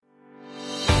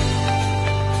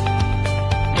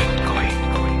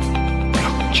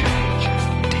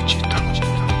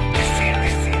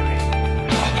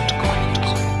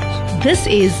This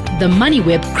is the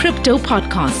MoneyWeb Crypto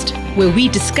Podcast, where we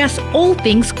discuss all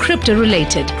things crypto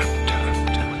related.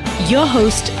 Your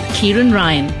host, Kieran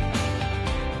Ryan.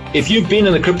 If you've been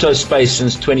in the crypto space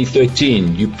since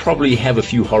 2013, you probably have a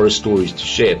few horror stories to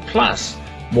share, plus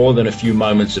more than a few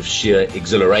moments of sheer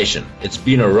exhilaration. It's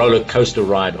been a roller coaster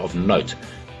ride of note.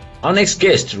 Our next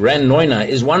guest, Ran Neuner,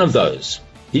 is one of those.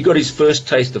 He got his first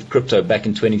taste of crypto back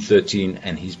in 2013,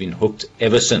 and he's been hooked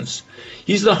ever since.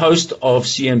 He's the host of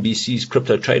CNBC's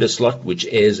Crypto Trader Slot, which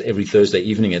airs every Thursday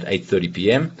evening at 8:30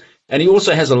 p.m. And he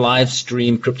also has a live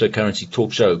stream cryptocurrency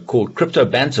talk show called Crypto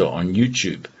Banter on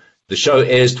YouTube. The show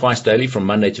airs twice daily from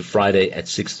Monday to Friday at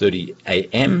 6:30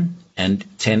 a.m. and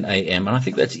 10 a.m. And I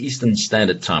think that's Eastern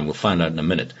Standard Time. We'll find out in a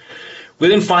minute.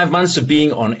 Within 5 months of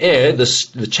being on air,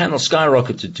 the channel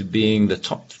skyrocketed to being the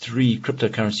top 3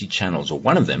 cryptocurrency channels, or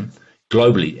one of them,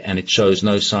 globally, and it shows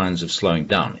no signs of slowing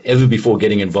down. Ever before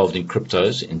getting involved in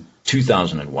cryptos in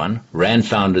 2001, Ran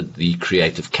founded the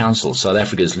Creative Council, South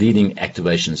Africa's leading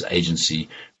activations agency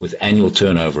with annual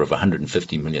turnover of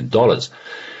 $150 million.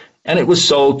 And it was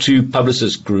sold to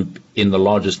Publicis Group in the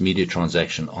largest media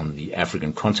transaction on the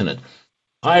African continent.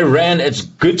 Hi, Ran. It's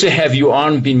good to have you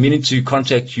on. Been meaning to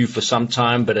contact you for some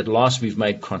time, but at last we've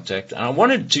made contact. And I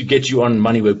wanted to get you on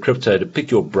MoneyWeb Crypto to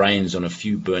pick your brains on a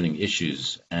few burning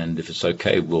issues. And if it's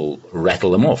okay, we'll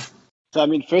rattle them off.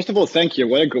 So, first of all, thank you.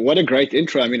 What a great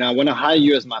intro. I want to hire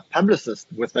you as my publicist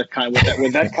with that kind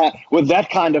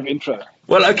of intro.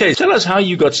 Well, okay. Tell us how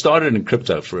you got started in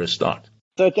crypto for a start.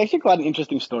 So it's actually quite an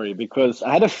interesting story because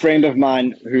I had a friend of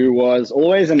mine who was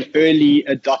always an early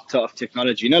adopter of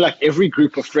technology. Like every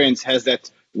group of friends has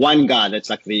that one guy that's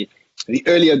like the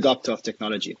early adopter of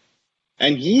technology.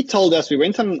 And he told us, we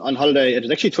went on holiday, it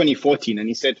was actually 2014, and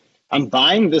he said, I'm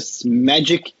buying this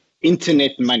magic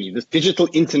internet money, this digital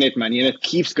internet money, and it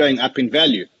keeps going up in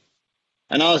value.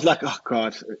 And I was like, oh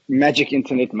God, magic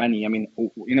internet money.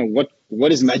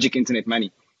 What is magic internet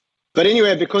money? But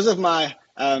anyway, because of my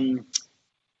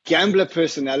gambler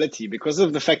personality, because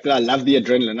of the fact that I love the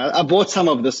adrenaline, I bought some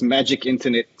of this magic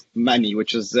internet money,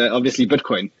 which is obviously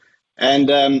Bitcoin. And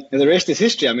the rest is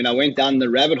history. I went down the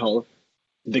rabbit hole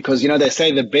because, they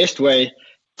say the best way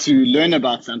to learn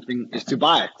about something is to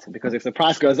buy it. Because if the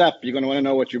price goes up, you're going to want to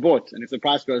know what you bought. And if the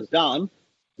price goes down,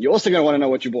 you're also going to want to know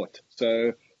what you bought.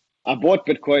 So I bought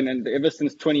Bitcoin, and ever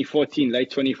since late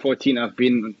 2014, I've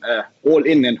been all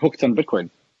in and hooked on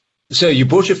Bitcoin. So you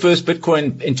bought your first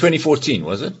Bitcoin in 2014,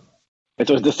 was it? It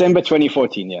was December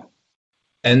 2014, yeah.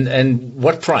 And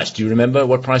what price? Do you remember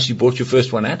what price you bought your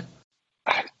first one at?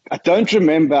 I don't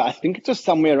remember. I think it was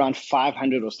somewhere around $500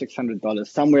 or $600,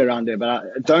 somewhere around there.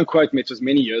 But don't quote me. It was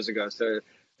many years ago. So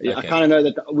okay. I kind of know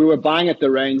that we were buying at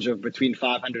the range of between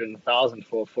 500 and 1,000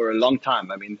 for a long time.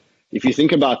 If you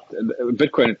think about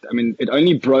Bitcoin, it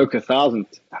only broke 1,000.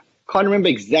 I can't remember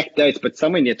exact dates, but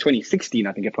somewhere near 2016,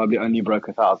 I think it probably only broke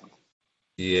 1,000.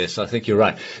 Yes, I think you're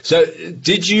right. So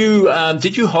did you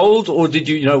hold, or did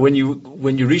you, when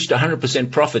you reached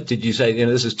 100% profit, did you say,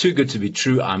 this is too good to be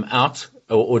true, I'm out,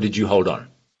 or did you hold on?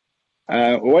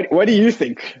 What do you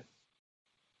think?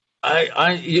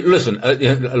 Listen,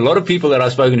 a lot of people that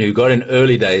I've spoken to who got in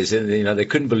early days, they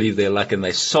couldn't believe their luck and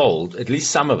they sold at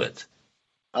least some of it.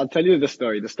 I'll tell you the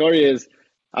story. The story is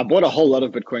I bought a whole lot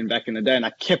of Bitcoin back in the day and I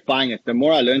kept buying it. The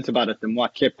more I learned about it, the more I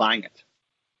kept buying it.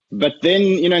 But then,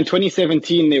 in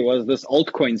 2017, there was this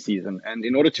altcoin season. And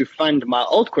in order to fund my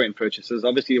altcoin purchases,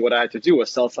 obviously what I had to do was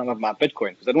sell some of my Bitcoin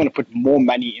because I didn't want to put more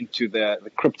money into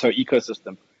the crypto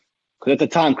ecosystem. Because at the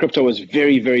time, crypto was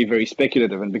very, very, very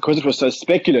speculative. And because it was so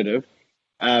speculative,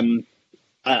 I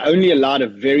only allowed a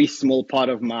very small part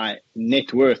of my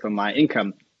net worth or my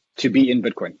income to be in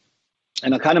Bitcoin.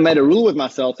 And I kind of made a rule with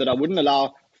myself that I wouldn't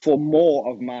allow for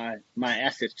more of my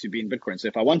assets to be in Bitcoin. So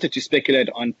if I wanted to speculate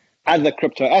on other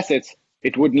crypto assets,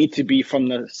 it would need to be from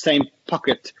the same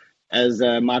pocket as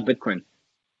my Bitcoin.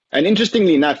 And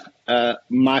interestingly enough,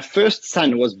 my first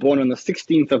son was born on the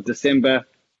 16th of December,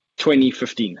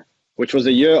 2015, which was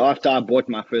a year after I bought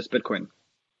my first Bitcoin.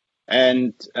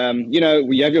 And, when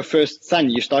you have your first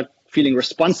son, you start feeling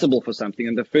responsible for something.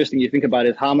 And the first thing you think about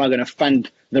is, how am I going to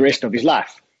fund the rest of his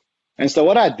life? And so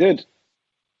what I did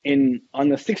on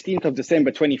the 16th of December,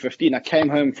 2015, I came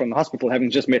home from the hospital having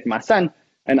just met my son,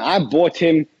 and I bought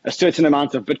him a certain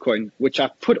amount of Bitcoin, which I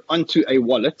put onto a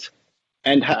wallet,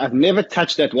 and I've never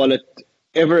touched that wallet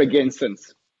ever again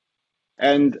since.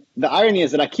 And the irony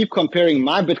is that I keep comparing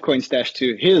my Bitcoin stash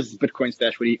to his Bitcoin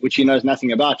stash, which he knows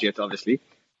nothing about yet, obviously.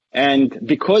 And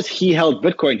because he held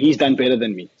Bitcoin, he's done better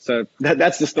than me. So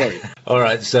that's the story. All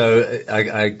right. So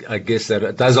I guess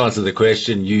that does answer the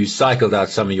question. You cycled out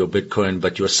some of your Bitcoin,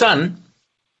 but your son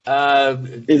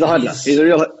He's a hodler. He's a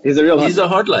real hodler. He's a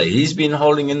hodler. He's been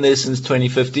holding in there since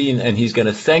 2015, and he's going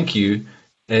to thank you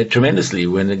tremendously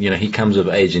when he comes of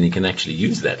age and he can actually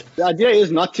use that. The idea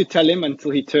is not to tell him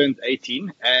until he turns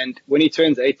 18, and when he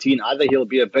turns 18, either he'll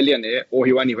be a billionaire or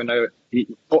he won't even know,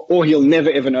 or he'll never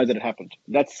ever know that it happened.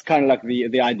 That's kind of like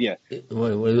the idea.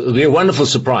 Well, it'll be a wonderful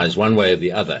surprise, one way or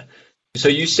the other. So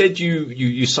you said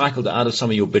you cycled out of some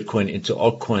of your Bitcoin into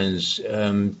altcoins.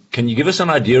 Can you give us an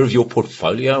idea of your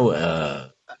portfolio?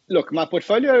 Look, my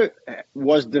portfolio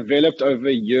was developed over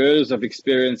years of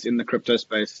experience in the crypto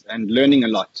space and learning a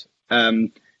lot.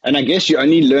 And I guess you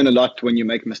only learn a lot when you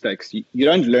make mistakes. You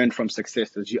don't learn from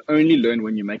successes. You only learn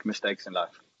when you make mistakes in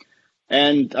life.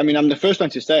 And I mean, I'm the first one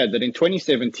to say it, that in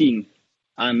 2017,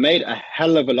 I made a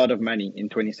hell of a lot of money in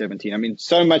 2017. I mean,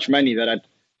 so much money that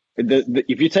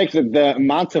if you take the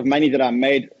amount of money that I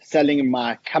made selling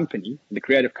my company, the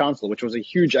Creative Council, which was a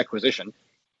huge acquisition,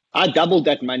 I doubled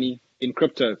that money in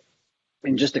crypto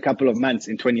in just a couple of months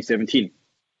in 2017.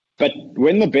 But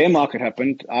when the bear market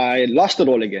happened, I lost it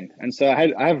all again. And so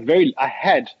I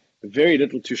had very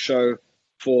little to show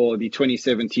for the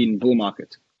 2017 bull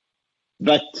market.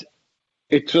 But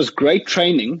it was great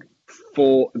training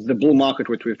for the bull market,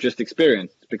 which we've just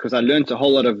experienced, because I learned a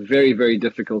whole lot of very, very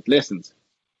difficult lessons.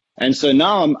 And so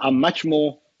now I'm much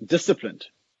more disciplined.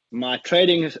 My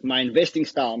investing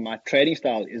style, my trading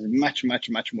style is much, much,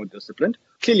 much more disciplined.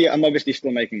 Clearly, I'm obviously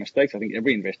still making mistakes. I think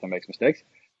every investor makes mistakes.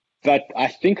 But I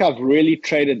think I've really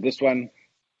traded this one,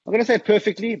 I'm going to say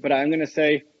perfectly, but I'm going to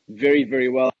say very, very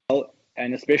well,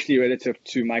 and especially relative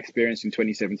to my experience in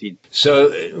 2017.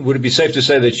 So would it be safe to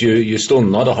say that you're still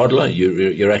not a hodler?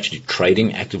 You're actually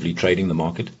actively trading the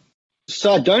market?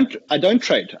 So I don't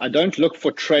trade. I don't look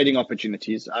for trading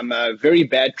opportunities. I'm a very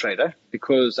bad trader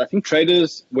because I think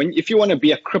traders, if you want to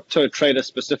be a crypto trader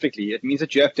specifically, it means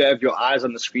that you have to have your eyes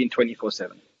on the screen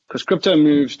 24/7, because crypto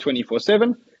moves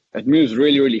 24/7. It moves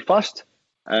really, really fast.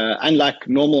 Unlike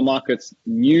normal markets,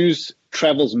 news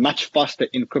travels much faster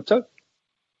in crypto.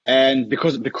 And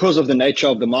because of the nature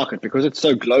of the market, because it's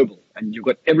so global and you've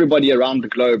got everybody around the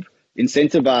globe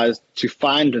incentivized to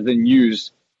find the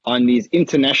news on these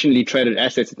internationally traded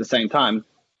assets at the same time,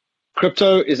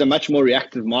 crypto is a much more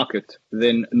reactive market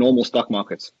than normal stock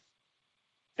markets.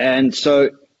 And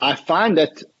so I find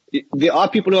that there are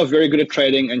people who are very good at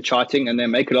trading and charting and they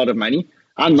make a lot of money.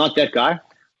 I'm not that guy.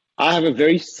 I have a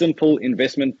very simple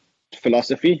investment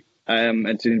philosophy.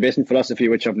 It's an investment philosophy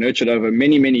which I've nurtured over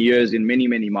many, many years in many,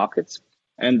 many markets.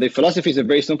 And the philosophy is a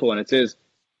very simple one. It says,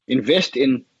 invest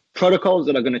in protocols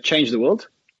that are going to change the world,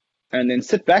 and then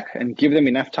sit back and give them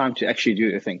enough time to actually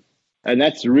do their thing. And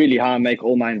that's really how I make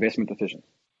all my investment decisions.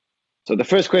 So the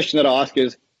first question that I ask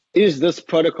is this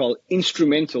protocol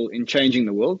instrumental in changing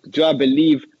the world? Do I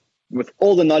believe with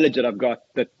all the knowledge that I've got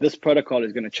that this protocol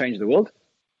is going to change the world?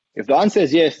 If the answer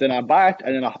is yes, then I buy it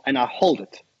and I hold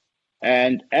it.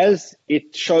 And as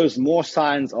it shows more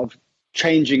signs of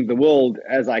changing the world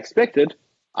as I expected,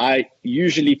 I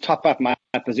usually top up my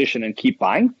position and keep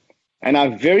buying. And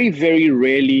I very, very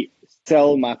rarely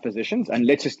sell my positions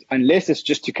unless it's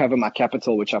just to cover my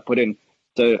capital, which I put in.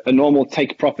 So a normal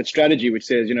take profit strategy, which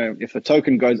says, if a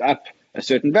token goes up a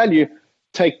certain value,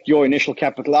 take your initial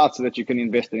capital out so that you can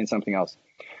invest it in something else.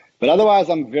 But otherwise,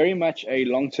 I'm very much a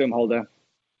long-term holder.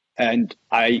 And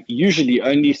I usually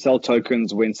only sell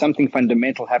tokens when something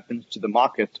fundamental happens to the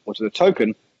market or to the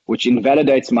token, which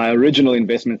invalidates my original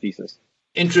investment thesis.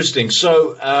 Interesting.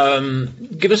 So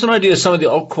give us an idea of some of the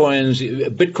altcoins.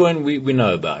 Bitcoin we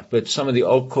know about, but some of the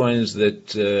altcoins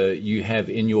that you have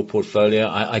in your portfolio,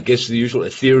 I guess the usual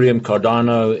Ethereum,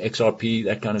 Cardano, XRP,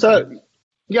 that kind of thing.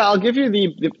 Yeah, I'll give you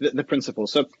the principle.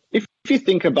 So if you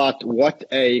think about what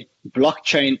a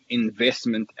blockchain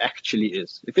investment actually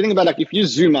is, if you think about if you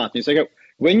zoom out and you say, okay,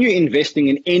 when you're investing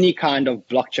in any kind of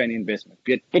blockchain investment,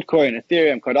 be it Bitcoin,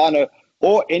 Ethereum, Cardano,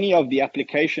 or any of the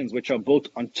applications which are built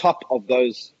on top of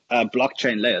those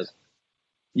blockchain layers,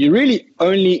 you're really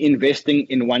only investing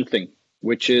in one thing,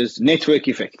 which is network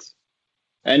effects.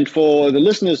 And for the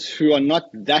listeners who are not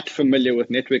that familiar with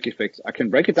network effects, I can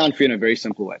break it down for you in a very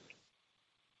simple way.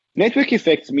 Network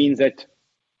effects means that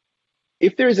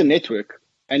if there is a network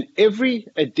and every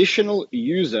additional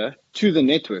user to the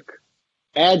network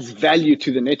adds value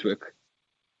to the network,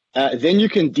 then you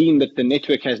can deem that the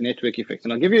network has network effects.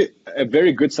 And I'll give you a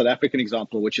very good South African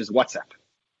example, which is WhatsApp.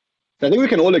 So I think we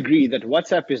can all agree that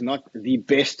WhatsApp is not the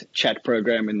best chat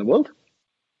program in the world.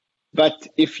 But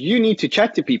if you need to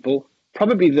chat to people,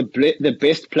 probably the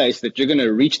best place that you're going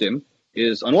to reach them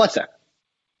is on WhatsApp.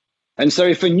 And so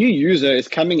if a new user is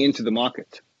coming into the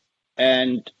market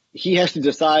and he has to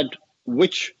decide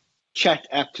which chat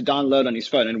app to download on his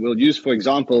phone, and we'll use, for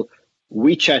example,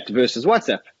 WeChat versus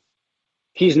WhatsApp,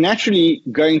 he's naturally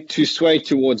going to sway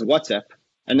towards WhatsApp,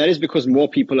 and that is because more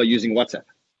people are using WhatsApp.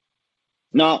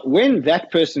 Now, when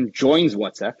that person joins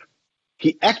WhatsApp,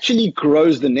 he actually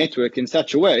grows the network in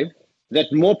such a way that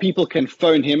more people can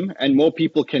phone him and more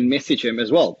people can message him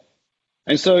as well.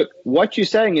 And so what you're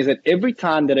saying is that every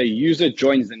time that a user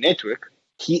joins the network,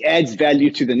 he adds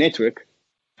value to the network.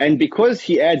 And because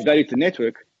he adds value to the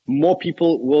network, more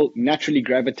people will naturally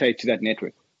gravitate to that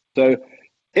network. So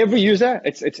every user,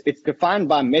 it's defined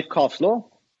by Metcalfe's law,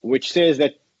 which says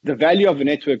that the value of the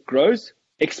network grows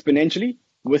exponentially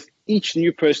with each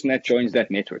new person that joins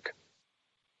that network.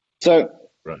 So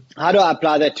How do I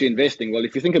apply that to investing? Well,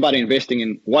 if you think about investing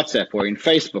in WhatsApp or in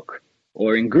Facebook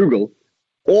or in Google,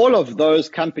 all of those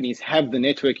companies have the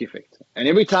network effect. And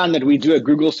every time that we do a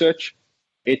Google search,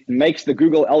 it makes the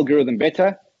Google algorithm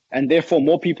better. And therefore,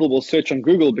 more people will search on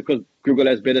Google because Google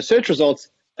has better search results.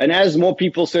 And as more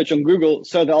people search on Google,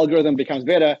 so the algorithm becomes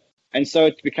better. And so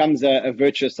it becomes a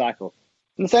virtuous cycle.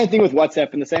 And the same thing with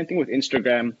WhatsApp, and the same thing with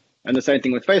Instagram, and the same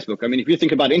thing with Facebook. I mean, if you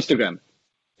think about Instagram,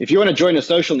 if you want to join a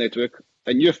social network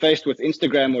and you're faced with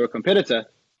Instagram or a competitor,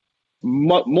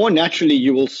 more naturally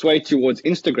you will sway towards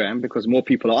Instagram because more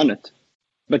people are on it.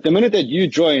 But the minute that you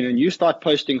join and you start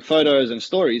posting photos and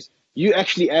stories, you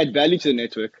actually add value to the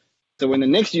network. So when the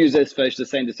next user is faced with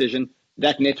the same decision,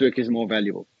 that network is more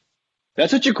valuable.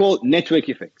 That's what you call network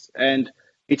effects. And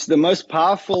it's the most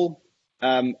powerful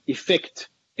effect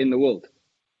in the world.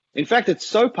 In fact, it's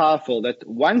so powerful that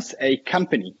once a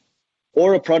company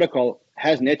or a protocol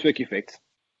has network effects,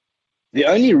 there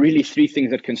are only really three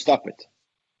things that can stop it.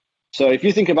 So if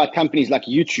you think about companies like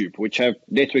YouTube, which have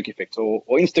network effects, or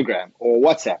Instagram, or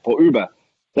WhatsApp, or Uber,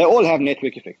 they all have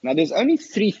network effects. Now, there's only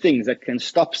three things that can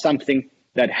stop something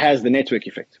that has the network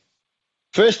effect.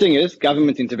 First thing is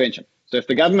government intervention. So if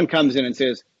the government comes in and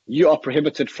says, you are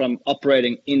prohibited from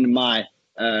operating in my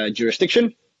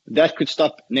jurisdiction, that could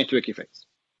stop network effects.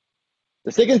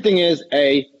 The second thing is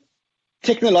a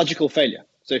technological failure.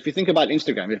 So if you think about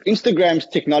Instagram, if Instagram's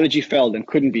technology failed and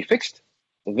couldn't be fixed,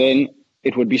 then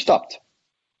it would be stopped.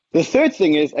 The third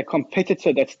thing is a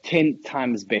competitor that's 10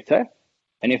 times better.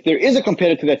 And if there is a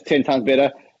competitor that's 10 times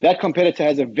better, that competitor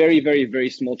has a very, very,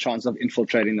 very small chance of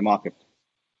infiltrating the market.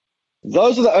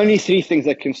 Those are the only three things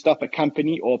that can stop a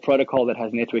company or a protocol that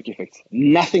has network effects,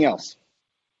 nothing else.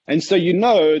 And so you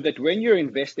know that when you're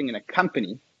investing in a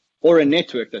company or a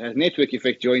network that has network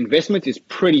effect, your investment is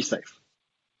pretty safe,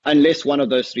 unless one of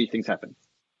those three things happen.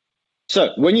 So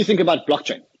when you think about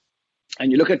blockchain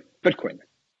and you look at Bitcoin,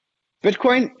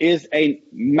 Bitcoin is a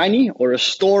money or a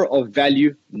store of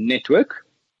value network.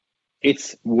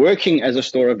 It's working as a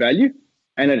store of value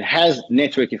and it has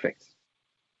network effects.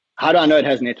 How do I know it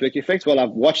has network effects? Well,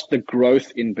 I've watched the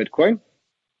growth in Bitcoin.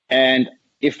 And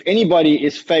if anybody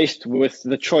is faced with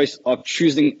the choice of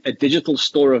choosing a digital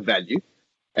store of value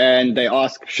and they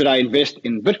ask, should I invest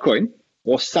in Bitcoin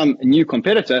or some new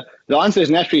competitor? The answer is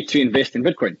naturally to invest in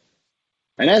Bitcoin.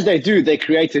 And as they do, they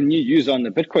create a new user on the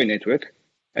Bitcoin network,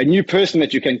 a new person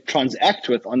that you can transact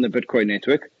with on the Bitcoin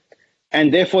network.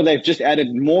 And therefore, they've just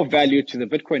added more value to the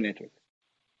Bitcoin network.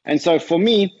 And so for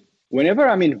me, whenever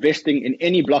I'm investing in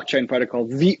any blockchain protocol,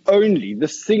 the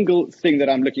single thing that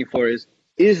I'm looking for is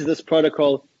this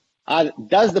protocol,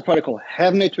 does the protocol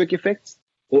have network effects,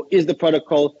 or does the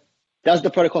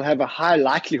protocol have a high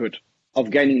likelihood of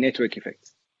gaining network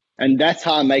effects? And that's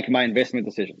how I make my investment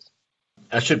decisions.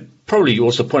 I should probably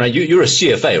also point out, you're a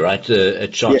CFA, right? A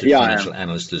chartered financial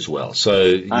analyst as well. So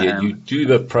you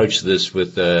do approach this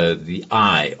with the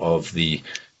eye of the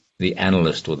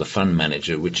analyst or the fund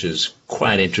manager, which is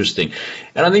quite interesting.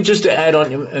 And I think just to add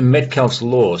on Metcalfe's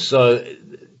law, so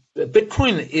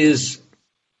Bitcoin is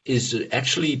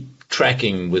actually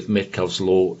tracking with Metcalfe's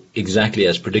law exactly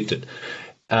as predicted.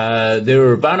 There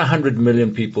are about 100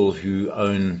 million people who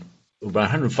own, about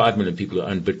 105 million people who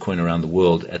own Bitcoin around the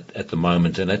world at the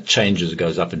moment, and that changes, it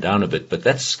goes up and down a bit, but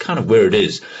that's kind of where it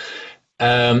is.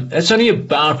 It's only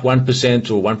about 1%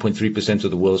 or 1.3%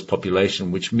 of the world's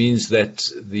population, which means that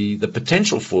the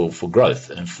potential for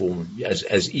growth and for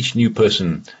as each new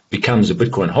person becomes a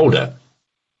Bitcoin holder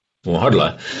or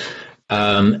hodler,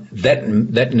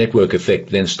 that network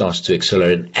effect then starts to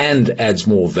accelerate and adds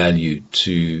more value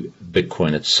to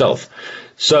Bitcoin itself.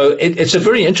 So it's a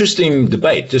very interesting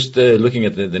debate, just looking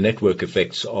at the network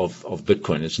effects of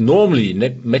Bitcoin. It's normally,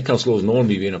 Metcalfe's law has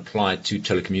normally been applied to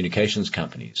telecommunications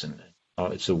companies, and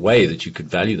it's a way that you could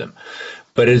value them.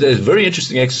 But it's a very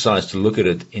interesting exercise to look at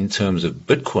it in terms of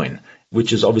Bitcoin,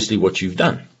 which is obviously what you've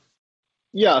done.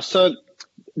 Yeah, so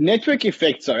network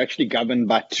effects are actually governed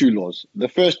by two laws. The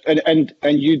first, and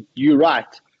you're right,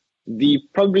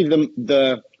 probably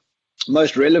the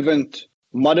most relevant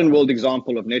modern world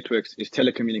example of networks is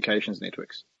telecommunications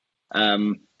networks.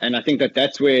 And I think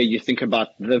that's where you think about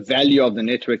the value of the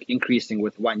network increasing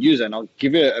with one user. And I'll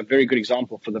give you a very good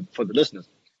example for the listeners.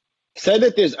 Say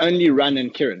that there's only Ran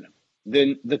and Kiran,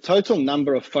 then the total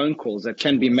number of phone calls that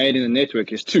can be made in the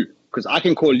network is 2, because I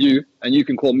can call you and you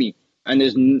can call me. And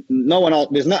there's no one else,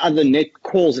 there's no other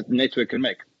calls that the network can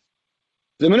make.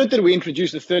 The minute that we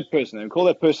introduce a third person and call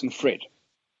that person Fred,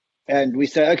 and we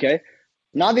say, okay,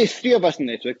 now there's 3 of us in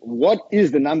the network, what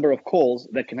is the number of calls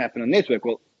that can happen on the network?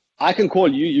 Well, I can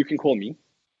call you, you can call me.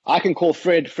 I can call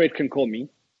Fred, Fred can call me.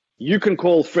 You can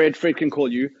call Fred, Fred can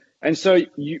call you. And so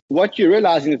what you're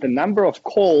realizing is the number of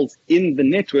calls in the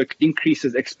network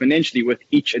increases exponentially with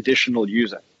each additional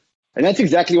user. And that's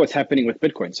exactly what's happening with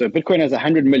Bitcoin. So Bitcoin has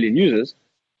 100 million users,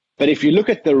 but if you look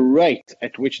at the rate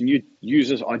at which new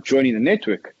users are joining the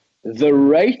network, the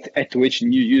rate at which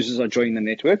new users are joining the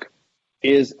network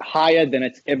is higher than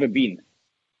it's ever been.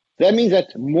 That means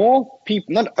that more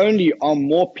people, not only are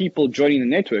more people joining the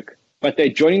network, but they're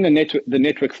joining the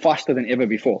network faster than ever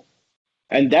before.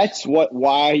 And that's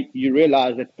why you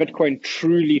realize that Bitcoin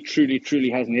truly, truly, truly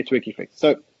has network effects.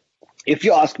 So if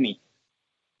you ask me,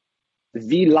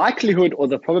 the likelihood or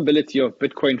the probability of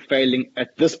Bitcoin failing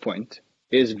at this point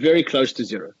is very close to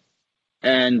 0.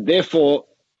 And therefore,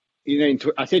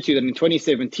 I said to you that in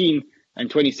 2017 and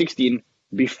 2016,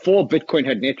 before Bitcoin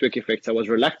had network effects, I was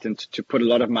reluctant to put a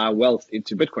lot of my wealth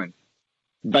into Bitcoin.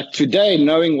 But today,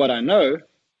 knowing what I know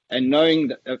and knowing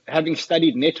that, having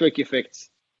studied network effects,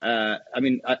 I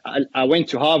went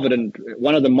to Harvard, and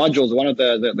one of the modules, one of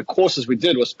the courses we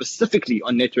did was specifically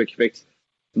on network effects.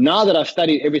 Now that I've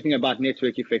studied everything about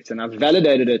network effects and I've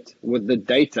validated it with the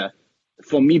data,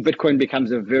 for me, Bitcoin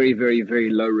becomes a very, very, very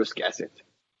low risk asset.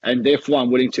 And therefore,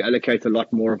 I'm willing to allocate a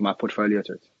lot more of my portfolio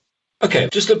to it. Okay,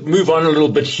 just to move on a little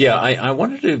bit here, I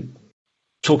wanted to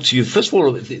talk to you, first of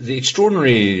all, the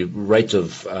extraordinary rate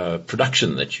of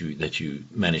production that you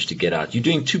managed to get out. You're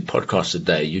doing 2 podcasts a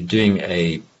day. You're doing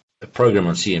a program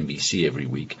on CNBC every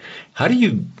week. How do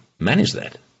you manage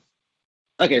that?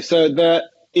 Okay, so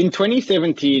in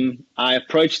 2017, I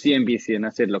approached CNBC and I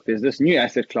said, look, there's this new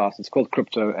asset class. It's called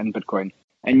crypto and Bitcoin,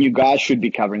 and you guys should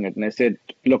be covering it. And they said,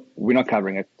 look, we're not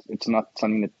covering it. It's not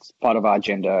something that's part of our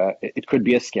agenda. It could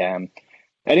be a scam.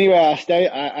 Anyway,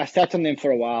 I sat on them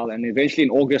for a while, and eventually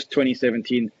in August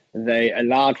 2017, they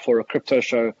allowed for a crypto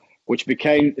show, which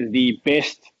became the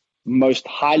best, most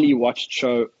highly watched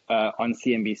show on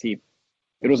CNBC.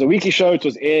 It was a weekly show. It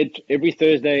was aired every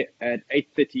Thursday at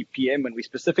 8:30 p.m. and we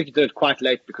specifically did it quite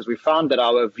late because we found that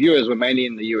our viewers were mainly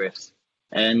in the US,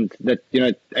 and that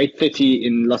 8:30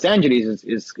 in Los Angeles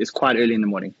is quite early in the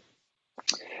morning.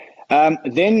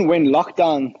 Then when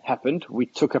lockdown happened, we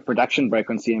took a production break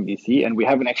on CNBC, and we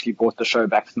haven't actually brought the show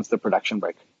back since the production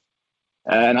break.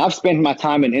 And I've spent my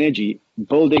time and energy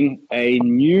building a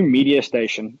new media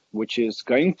station, which is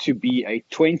going to be a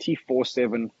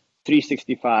 24/7,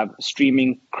 365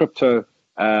 streaming crypto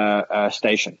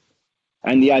station.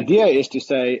 And the idea is to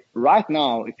say, right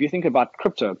now, if you think about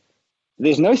crypto,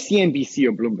 there's no CNBC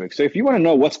or Bloomberg. So if you want to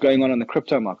know what's going on in the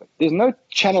crypto market, there's no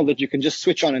channel that you can just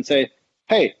switch on and say,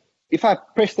 hey, if I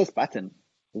press this button,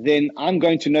 then I'm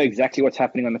going to know exactly what's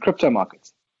happening on the crypto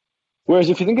markets. Whereas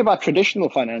if you think about traditional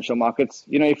financial markets,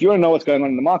 if you want to know what's going on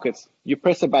in the markets, you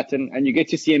press a button and you get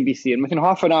to CNBC, and within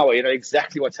half an hour, you know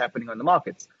exactly what's happening on the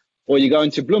markets. Or you go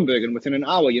into Bloomberg, and within an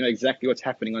hour, you know exactly what's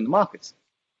happening on the markets.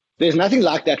 There's nothing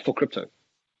like that for crypto.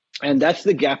 And that's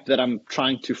the gap that I'm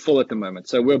trying to fill at the moment.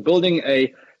 So we're building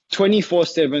a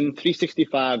 24/7,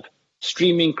 365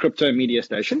 streaming crypto media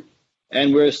station.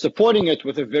 And we're supporting it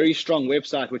with a very strong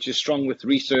website, which is strong with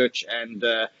research and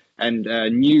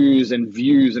news and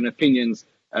views and opinions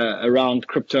around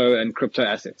crypto and crypto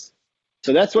assets.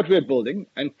 So that's what we're building.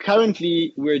 And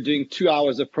currently, we're doing 2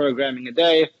 hours of programming a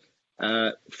day.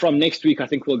 From next week, I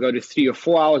think we'll go to 3 or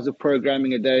 4 hours of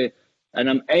programming a day. And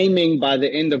I'm aiming by the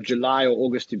end of July or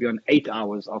August to be on 8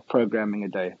 hours of programming a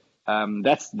day.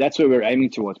 That's where we're aiming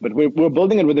towards. But we're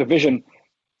building it with a vision.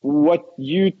 What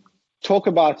you talk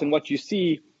about and what you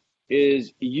see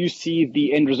is you see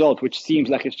the end result, which seems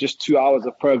like it's just 2 hours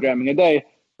of programming a day.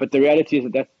 But the reality is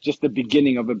that that's just the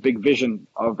beginning of a big vision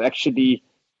of actually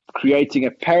creating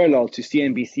a parallel to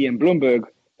CNBC and Bloomberg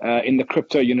in the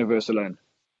crypto universe alone.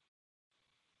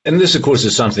 And this, of course,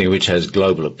 is something which has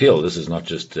global appeal. This is not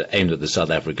just aimed at the South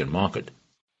African market.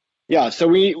 Yeah, so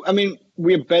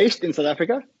we're based in South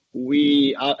Africa.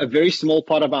 We are a very small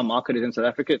part of our market is in South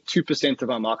Africa. 2% of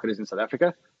our market is in South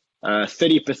Africa.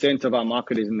 30% of our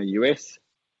market is in the US.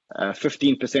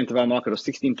 15% of our market or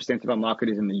 16% of our market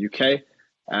is in the UK.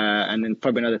 And then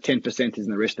probably another 10% is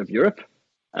in the rest of Europe.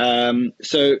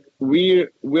 So we're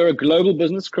a global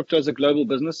business. Crypto is a global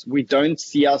business. We don't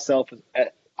see ourselves as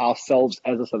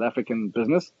a South African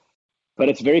business, but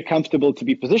it's very comfortable to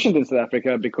be positioned in South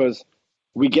Africa because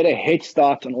we get a head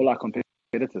start on all our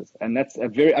competitors. And that's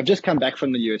I've just come back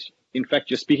from the US. In fact,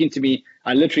 you're speaking to me.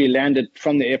 I literally landed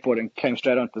from the airport and came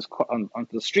straight onto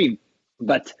the stream.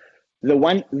 But the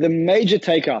major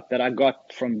takeout that I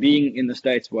got from being in the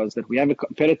States was that we have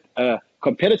a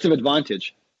competitive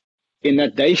advantage in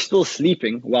that they're still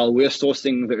sleeping while we're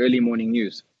sourcing the early morning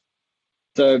news.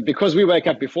 So because we wake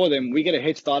up before them, we get a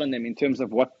head start on them in terms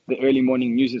of what the early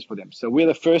morning news is for them. So we're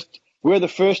the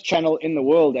first channel in the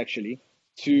world actually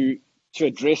to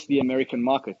address the American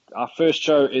market. Our first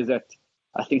show is at,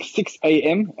 I think, 6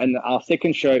 a.m. and our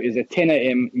second show is at 10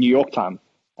 a.m. New York time.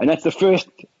 And that's the first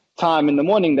time in the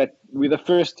morning that we're the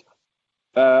first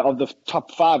of the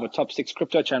top 5 or top 6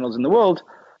 crypto channels in the world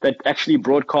that actually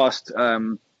broadcast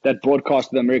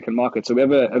the American market. So we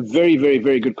have a very, very,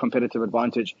 very good competitive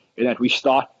advantage in that we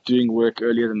start doing work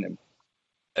earlier than them.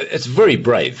 It's very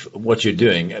brave what you're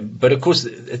doing, but of course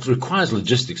it requires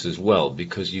logistics as well,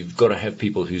 because you've got to have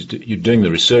people you're doing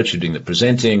the research, you're doing the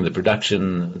presenting, the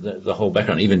production, the whole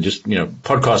background. Even just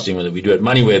podcasting that we do at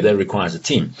MoneyWeb, that requires a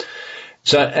team.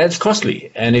 So it's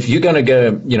costly, and if you're going to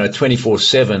go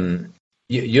 24/7,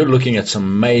 you're looking at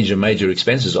some major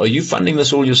expenses. Are you funding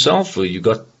this all yourself, or you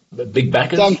got big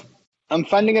backers? So I'm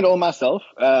funding it all myself.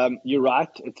 You're right.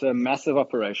 It's a massive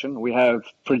operation. We have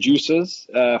producers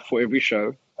for every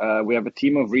show. We have a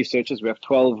team of researchers. We have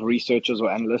 12 researchers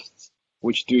or analysts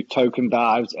which do token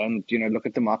dives and look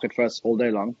at the market for us all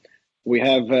day long. We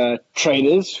have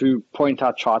traders who point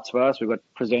out charts for us. We've got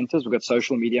presenters. We've got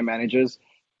social media managers.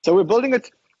 So we're building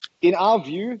it. In our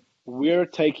view, we're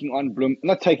taking on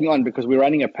not taking on because we're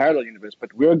running a parallel universe,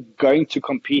 but we're going to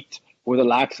compete with the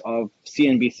likes of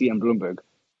CNBC and Bloomberg.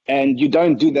 And you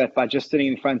don't do that by just sitting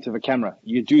in front of a camera.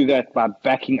 You do that by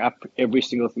backing up every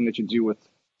single thing that you do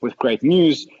with great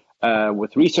news,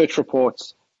 with research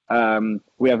reports.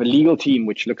 We have a legal team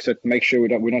which looks at make sure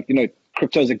we're not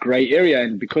crypto is a gray area.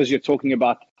 And because you're talking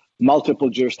about multiple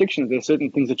jurisdictions, there are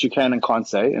certain things that you can and can't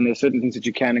say, and there are certain things that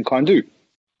you can and can't do.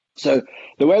 So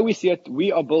the way we see it,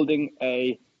 we are building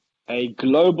a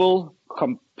global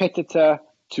competitor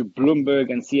to Bloomberg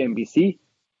and CNBC.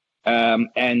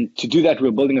 And to do that,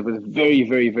 we're building it with very,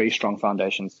 very, very strong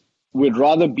foundations. We'd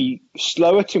rather be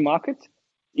slower to market,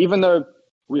 even though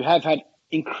we have had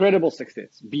incredible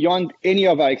success beyond any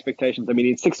of our expectations. I mean,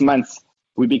 in 6 months,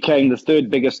 we became the 3rd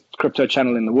biggest crypto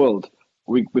channel in the world.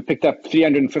 We picked up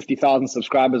 350,000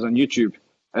 subscribers on YouTube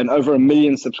and over 1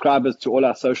 million subscribers to all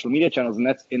our social media channels. And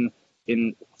that's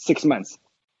in 6 months.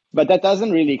 But that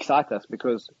doesn't really excite us,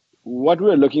 because what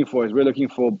we're looking for is we're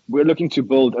looking to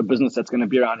build a business that's going to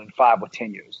be around in 5 or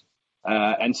 10 years.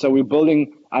 And so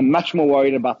I'm much more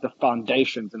worried about the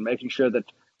foundations and making sure that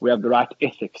we have the right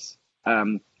ethics,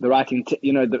 the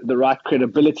right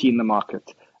credibility in the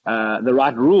market, the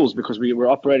right rules, because we're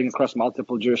operating across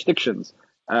multiple jurisdictions,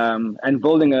 and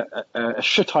building a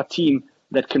shit hot team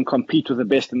that can compete with the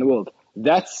best in the world.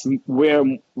 That's where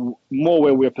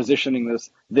we're positioning this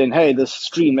than, hey, this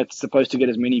stream that's supposed to get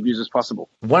as many views as possible.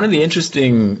 One of the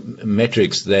interesting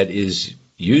metrics that is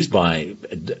used by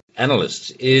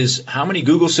analysts is how many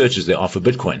Google searches there are for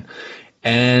Bitcoin.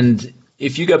 And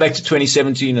if you go back to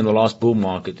 2017 in the last bull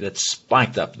market, that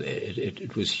spiked up there.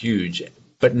 It was huge.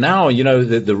 But now,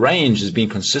 the range has been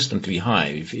consistently high.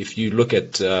 If you look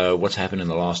at what's happened in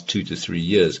the last 2 to 3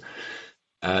 years,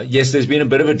 yes, there's been a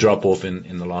bit of a drop-off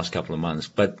in the last couple of months,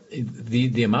 but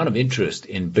the amount of interest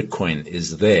in Bitcoin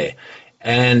is there.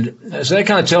 And so that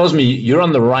kind of tells me you're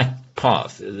on the right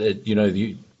path, that,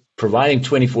 you providing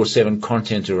 24/7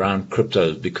 content around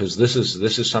crypto, because this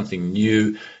is something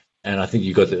new, and I think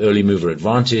you got the early mover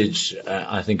advantage.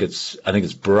 I think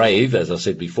it's brave, as I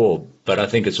said before, but I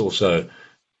think it's also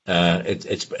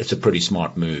it's a pretty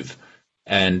smart move.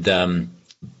 And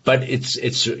but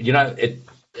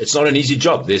it's not an easy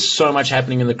job. There's so much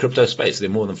happening in the crypto space. There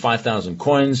are more than 5,000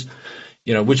 coins.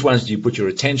 Which ones do you put your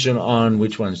attention on?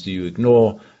 Which ones do you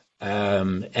ignore?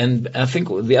 And I think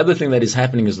the other thing that is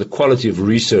happening is the quality of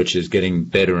research is getting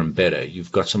better and better.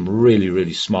 You've got some really,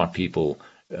 really smart people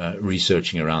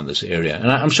researching around this area. And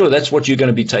I'm sure that's what you're going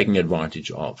to be taking advantage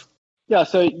of. Yeah,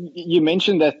 so you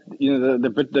mentioned that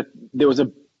there was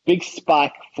a big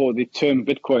spike for the term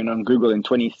Bitcoin on Google in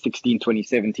 2016,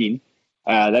 2017.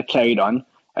 That carried on.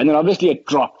 And then obviously it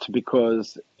dropped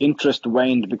because interest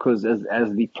waned, because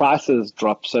as the prices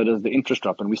drop, so does the interest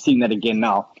drop. And we're seeing that again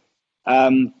now.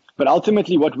 But But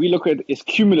ultimately, what we look at is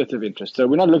cumulative interest. So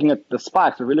we're not looking at the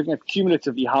spikes, but we're looking at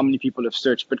cumulatively how many people have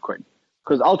searched Bitcoin.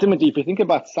 Because ultimately, if you think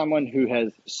about someone who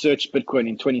has searched Bitcoin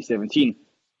in 2017,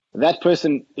 that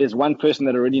person is one person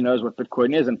that already knows what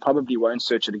Bitcoin is and probably won't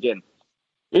search it again.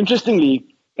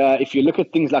 Interestingly, if you look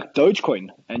at things like Dogecoin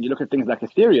and you look at things like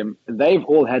Ethereum, they've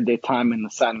all had their time in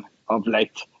the sun of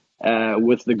late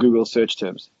with the Google search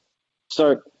terms.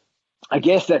 So I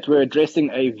guess that we're addressing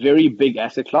a very big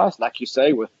asset class, like you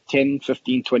say, with 10,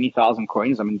 15, 20,000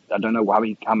 coins. I mean, I don't know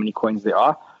how many coins there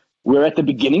are. We're at the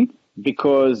beginning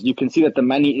because you can see that the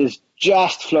money is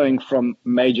just flowing from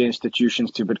major institutions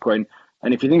to Bitcoin.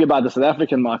 And if you think about the South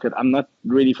African market, I'm not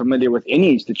really familiar with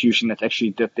any institution that's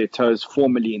actually dipped their toes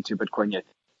formally into Bitcoin yet.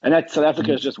 And that South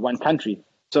Africa is just one country.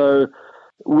 So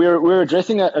we're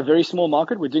addressing a very small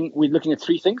market. We're looking at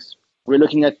three things. We're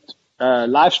looking at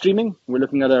live streaming. We're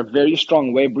looking at a very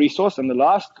strong web resource. And the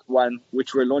last one,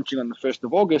 which we're launching on the 1st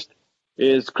of August,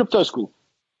 is Crypto School.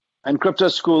 And Crypto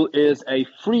School is a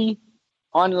free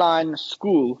online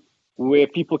school where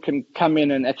people can come in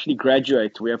and actually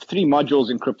graduate. We have 3 modules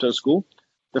in Crypto School.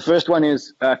 The first one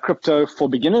is Crypto for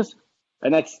Beginners.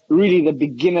 And that's really the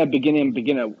beginner.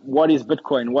 What is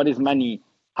Bitcoin? What is money?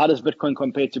 How does Bitcoin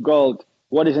compare to gold?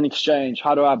 What is an exchange?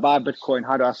 How do I buy Bitcoin?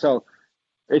 How do I sell?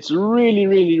 It's really,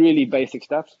 really, really basic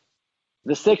stuff.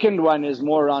 The second one is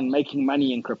more around making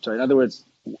money in crypto. In other words,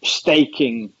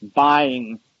 staking,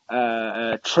 buying,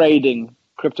 trading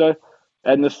crypto.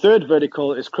 And the third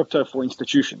vertical is Crypto for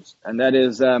Institutions. And that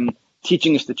is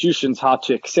teaching institutions how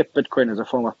to accept Bitcoin as a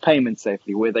form of payment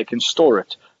safely, where they can store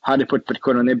it, how to put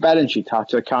Bitcoin on their balance sheet, how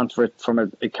to account for it from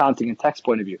an accounting and tax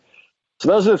point of view. So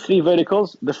those are the 3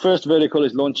 verticals. The first vertical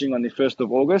is launching on the 1st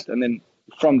of August, and then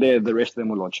from there, the rest of them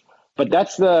will launch. But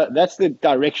that's the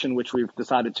direction which we've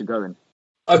decided to go in.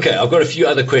 Okay, I've got a few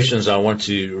other questions I want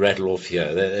to rattle off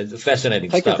here. They're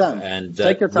fascinating stuff. Take your time.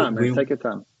 Take your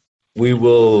time. We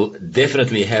will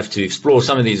definitely have to explore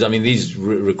some of these. I mean, these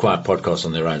require podcasts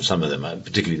on their own, some of them,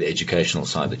 particularly the educational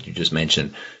side that you just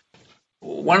mentioned.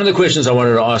 One of the questions I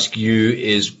wanted to ask you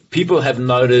is, people have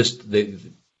noticed that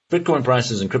Bitcoin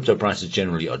prices and crypto prices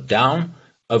generally are down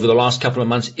over the last couple of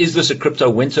months. Is this a crypto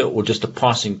winter or just a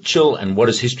passing chill? And what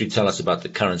does history tell us about the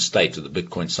current state of the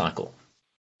Bitcoin cycle?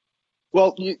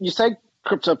 Well, you say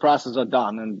crypto prices are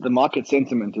down, and the market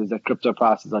sentiment is that crypto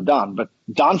prices are down. But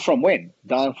down from when?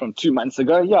 Down from 2 months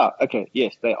ago? Yeah, okay,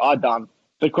 yes, they are down.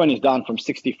 Bitcoin is down from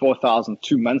 64,000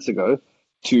 2 months ago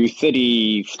to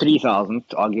 33,000,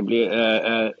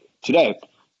 arguably, today.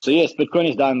 So yes, Bitcoin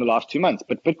is down in the last 2 months,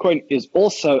 but Bitcoin is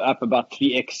also up about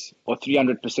 3x or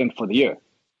 300% for the year.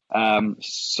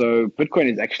 So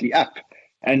Bitcoin is actually up,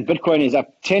 and Bitcoin is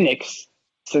up 10x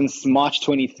since March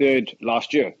 23rd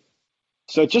last year.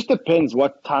 So it just depends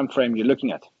what time frame you're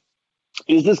looking at.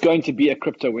 Is this going to be a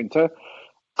crypto winter?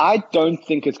 I don't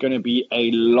think it's going to be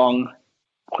a long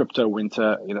crypto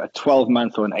winter, a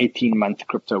 12-month or an 18-month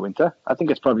crypto winter. I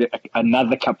think it's probably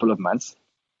another couple of months.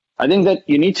 I think that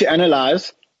you need to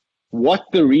analyze what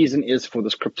the reason is for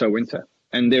this crypto winter.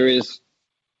 And there is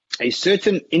a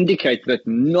certain indicator that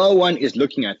no one is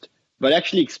looking at, but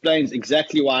actually explains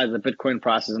exactly why the Bitcoin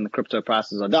prices and the crypto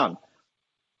prices are down.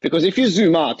 Because if you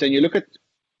zoom out and you look at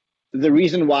the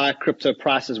reason why crypto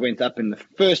prices went up in the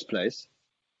first place,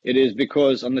 it is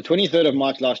because on the 23rd of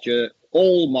March last year,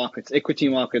 all markets, equity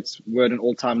markets, were at an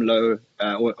all-time low,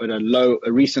 or at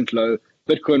a recent low.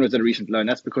 Bitcoin was at a recent low, and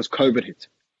that's because COVID hit.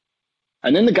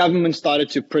 And then the government started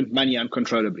to print money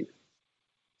uncontrollably.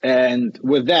 And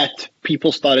with that,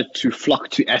 people started to flock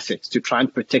to assets to try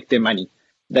and protect their money.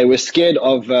 They were scared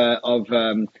of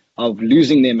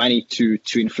losing their money to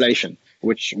inflation,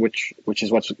 which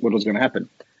is what was going to happen.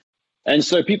 And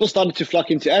so people started to flock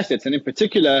into assets, and in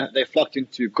particular, they flocked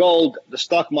into gold, the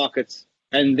stock markets,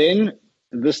 and then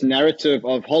this narrative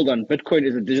of, hold on, Bitcoin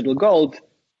is a digital gold,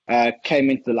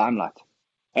 came into the limelight.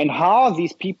 And how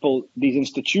these people, these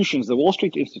institutions, the Wall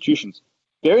Street institutions,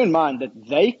 bear in mind that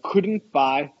they couldn't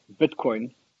buy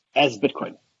Bitcoin as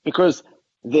Bitcoin because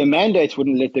their mandates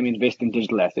wouldn't let them invest in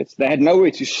digital assets. They had nowhere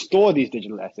to store these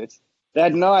digital assets. They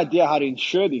had no idea how to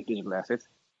insure these digital assets.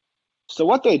 So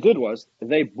what they did was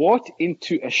they bought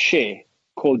into a share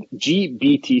called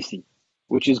GBTC,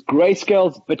 which is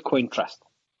Grayscale's Bitcoin Trust.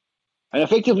 And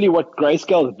effectively what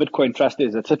Grayscale's Bitcoin Trust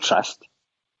is, it's a trust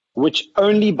which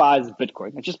only buys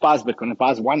Bitcoin. It just buys Bitcoin. It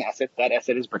buys one asset. That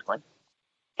asset is Bitcoin.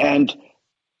 And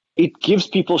it gives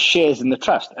people shares in the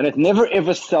trust. And it never,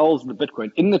 ever sells the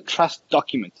Bitcoin. In the trust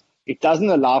document, it doesn't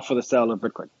allow for the sale of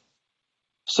Bitcoin.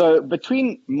 So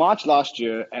between March last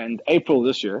year and April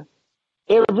this year,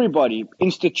 everybody,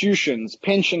 institutions,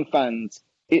 pension funds,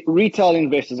 retail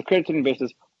investors, accredited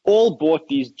investors, all bought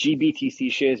these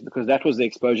GBTC shares because that was the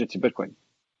exposure to Bitcoin.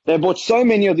 They bought so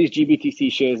many of these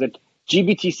GBTC shares that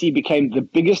GBTC became the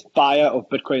biggest buyer of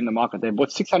Bitcoin in the market. They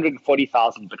bought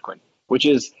 640,000 Bitcoin, which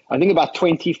is, I think, about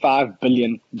 $25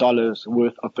 billion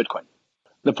worth of Bitcoin.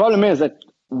 The problem is that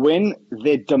when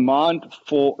the demand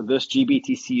for this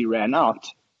GBTC ran out,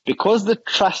 because the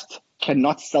trust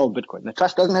cannot sell Bitcoin, the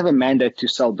trust doesn't have a mandate to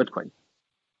sell Bitcoin,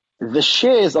 the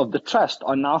shares of the trust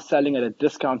are now selling at a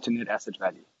discount to net asset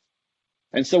value.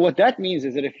 And so what that means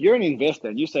is that if you're an investor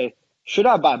and you say, should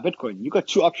I buy Bitcoin? You've got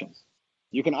two options.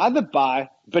 You can either buy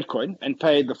Bitcoin and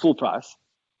pay the full price,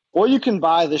 or you can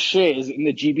buy the shares in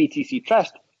the GBTC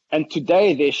trust. And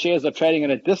today their shares are trading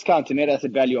at a discount to net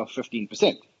asset value of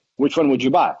 15%. Which one would you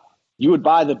buy? You would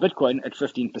buy the Bitcoin at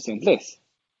 15% less.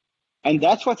 And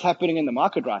that's what's happening in the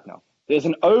market right now. There's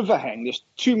an overhang. There's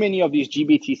too many of these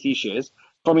GBTC shares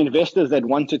from investors that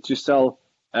wanted to sell,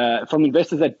 from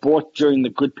investors that bought during the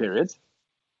good periods.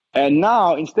 And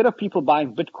now, instead of people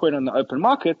buying Bitcoin on the open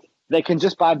market, they can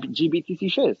just buy GBTC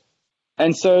shares.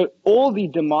 And so all the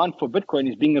demand for Bitcoin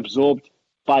is being absorbed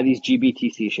by these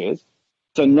GBTC shares.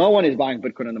 So no one is buying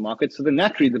Bitcoin on the market. So then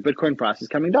naturally, the Bitcoin price is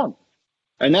coming down.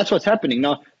 And that's what's happening.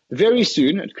 Now, very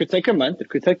soon, it could take a month, it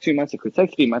could take 2 months, it could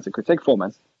take 3 months, it could take 4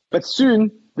 months. But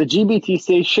soon, the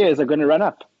GBTC shares are going to run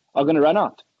out.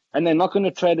 And they're not going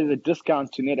to trade at a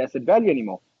discount to net asset value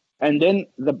anymore. And then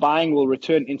the buying will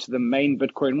return into the main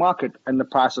Bitcoin market and the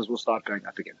prices will start going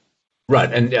up again.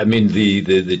 Right. And I mean, the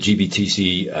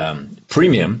GBTC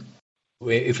premium,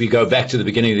 if we go back to the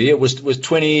beginning of the year, was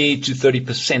 20 to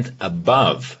 30%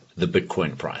 above the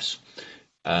Bitcoin price.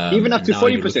 Even up to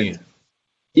 40%.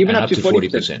 Even up to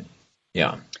 40%.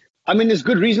 Yeah. I mean, there's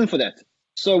good reason for that.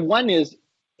 So one is,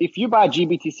 if you buy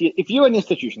GBTC, if you're an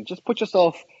institution, just put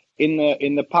yourself in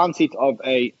the pound seat of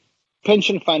a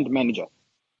pension fund manager.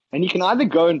 And he can either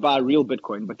go and buy real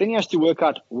Bitcoin, but then he has to work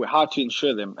out how to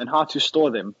insure them and how to store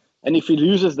them. And if he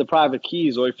loses the private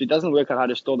keys, or if he doesn't work out how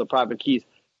to store the private keys,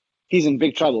 he's in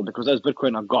big trouble because those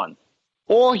Bitcoin are gone.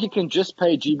 Or he can just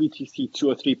pay GBTC 2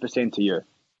 or 3% a year,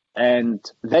 and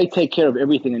they take care of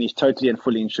everything, and he's totally and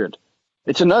fully insured.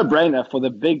 It's a no-brainer for the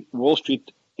big Wall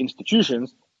Street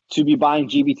institutions to be buying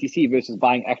GBTC versus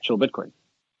buying actual Bitcoin.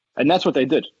 And that's what they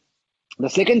did. The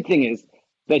second thing is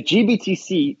that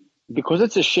GBTC, because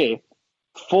it's a share,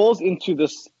 falls into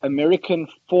this American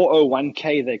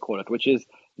 401k, they call it, which is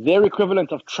their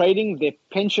equivalent of trading their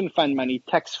pension fund money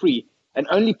tax-free and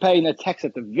only paying the tax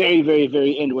at the very, very,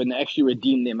 very end when they actually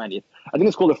redeem their money. I think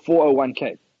it's called a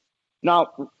 401k.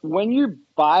 Now, when you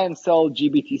buy and sell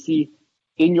GBTC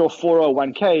in your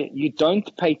 401k, you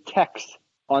don't pay tax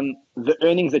on the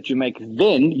earnings that you make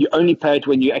then. You only pay it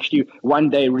when you actually one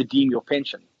day redeem your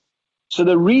pension. So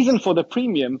the reason for the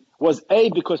premium was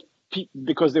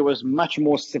because there was much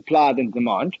more supply than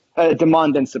demand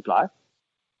than supply,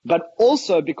 but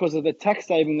also because of the tax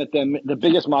saving that the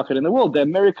biggest market in the world, the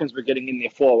Americans, were getting in their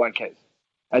 401ks.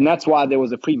 And that's why there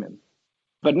was a premium.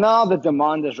 But now the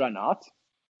demand has run out.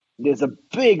 There's a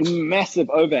big, massive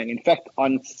overhang. In fact,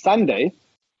 on Sunday,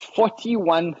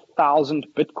 41,000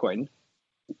 Bitcoin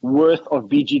worth of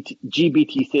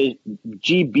GBTC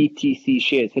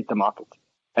shares hit the market.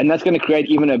 And that's going to create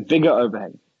even a bigger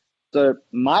overhang. So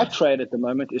my trade at the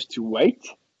moment is to wait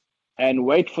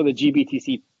for the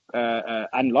GBTC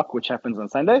unlock, which happens on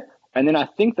Sunday. And then I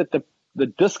think that the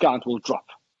discount will drop.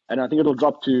 And I think it'll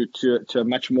drop to a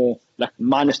much more like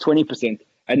minus 20%.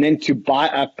 And then to buy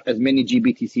up as many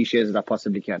GBTC shares as I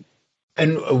possibly can.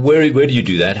 And where do you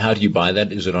do that? How do you buy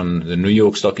that? Is it on the New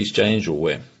York Stock Exchange or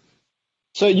where?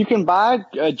 So you can buy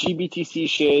GBTC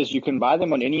shares. You can buy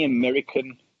them on any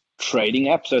American trading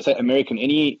app. So say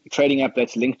any trading app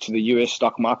that's linked to the US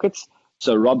stock markets.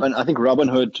 So I think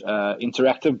Robinhood,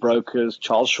 Interactive Brokers,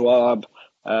 Charles Schwab.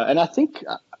 And I think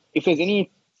if there's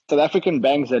any South African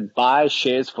banks that buy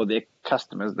shares for their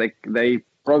customers, they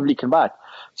probably can buy it.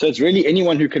 So it's really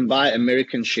anyone who can buy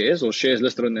American shares or shares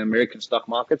listed on the American stock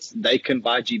markets, they can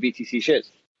buy GBTC shares.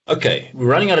 Okay, we're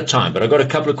running out of time, but I've got a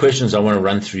couple of questions I want to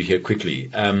run through here quickly.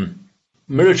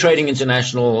 Mirror Trading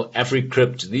International,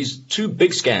 AfriCrypt, these two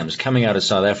big scams coming out of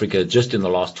South Africa just in the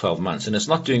last 12 months, and it's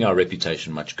not doing our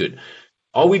reputation much good.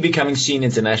 Are we becoming seen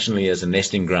internationally as a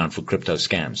nesting ground for crypto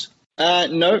scams?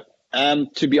 No.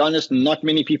 To be honest, not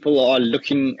many people are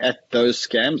looking at those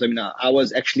scams. I mean, I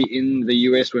was actually in the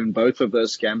US when both of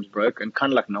those scams broke, and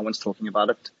kind of like no one's talking about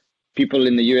it. People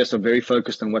in the US are very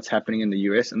focused on what's happening in the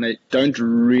US, and they don't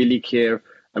really care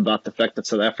about the fact that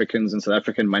South Africans and South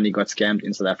African money got scammed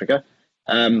in South Africa.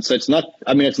 So it's not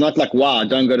like, wow,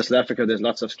 don't go to South Africa. There's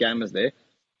lots of scammers there.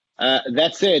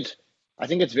 That said, I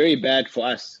think it's very bad for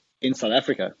us in South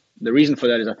Africa The reason for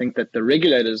that is I think that the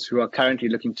regulators who are currently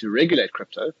looking to regulate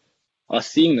crypto are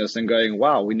seeing this and going,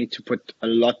 wow, we need to put a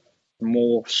lot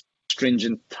more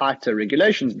stringent, tighter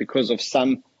regulations because of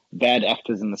some bad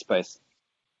actors in the space.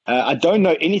 I don't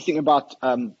know anything about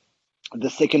the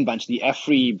second bunch, the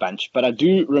AFRI bunch, but I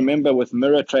do remember with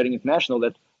Mirror Trading International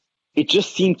that it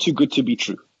just seemed too good to be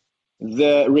true.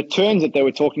 The returns that they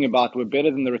were talking about were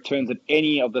better than the returns that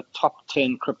any of the top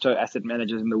 10 crypto asset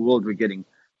managers in the world were getting.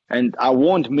 And I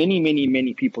warned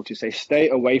many people to say, stay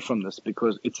away from this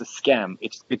because it's a scam.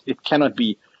 It cannot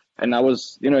be. And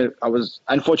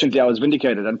unfortunately, I was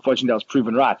vindicated. Unfortunately, I was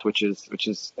proven right, which is,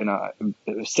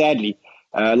 sadly,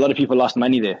 a lot of people lost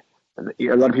money there.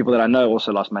 A lot of people that I know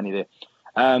also lost money there.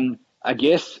 I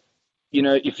guess,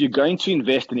 if you're going to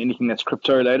invest in anything that's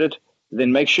crypto related,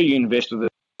 then make sure you invest with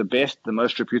the best, the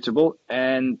most reputable,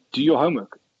 and do your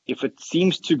homework. If it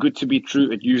seems too good to be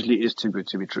true, it usually is too good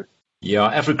to be true.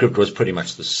 Yeah, AfriCrypt was pretty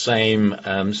much the same,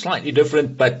 slightly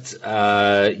different, but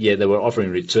they were offering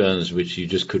returns which you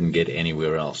just couldn't get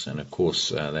anywhere else. And of course,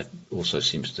 that also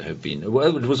seems to have been,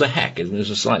 well, it was a hack. It was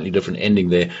a slightly different ending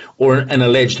there, or an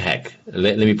alleged hack.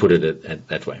 Let me put it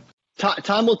that way.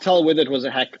 Time will tell whether it was a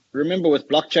hack. Remember, with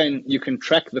blockchain, you can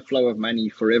track the flow of money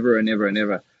forever and ever and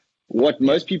ever. What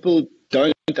most people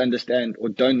don't understand or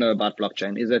don't know about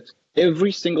blockchain is that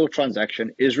every single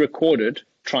transaction is recorded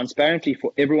transparently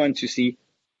for everyone to see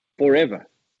forever.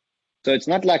 So it's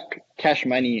not like cash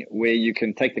money where you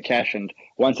can take the cash and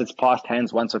once it's passed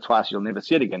hands once or twice, you'll never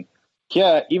see it again.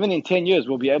 Here, even in 10 years,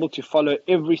 we'll be able to follow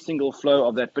every single flow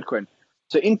of that Bitcoin.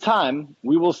 So in time,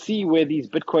 we will see where these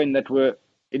Bitcoin that were,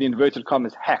 in inverted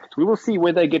commas, hacked, we will see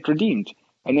where they get redeemed.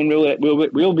 And then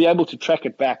we'll be able to track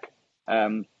it back.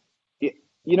 One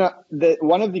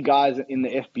of the guys in the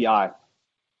FBI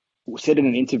said in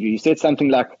an interview, he said something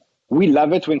like, we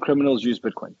love it when criminals use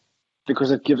Bitcoin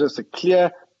because it gives us a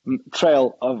clear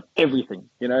trail of everything,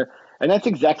 and that's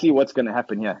exactly what's going to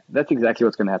happen here.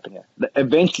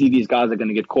 Eventually, these guys are going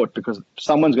to get caught because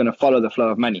someone's going to follow the flow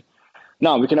of money.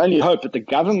 Now, we can only hope that the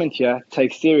government here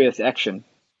takes serious action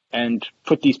and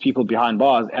put these people behind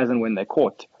bars as and when they're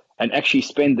caught and actually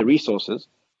spend the resources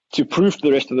to prove to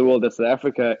the rest of the world that South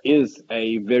Africa is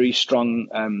a very strong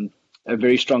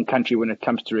country when it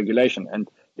comes to regulation.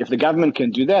 And if the government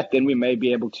can do that, then we may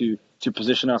be able to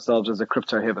position ourselves as a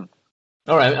crypto heaven.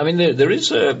 All right. I mean, there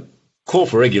is a call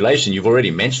for regulation. You've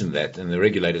already mentioned that, and the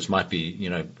regulators might be,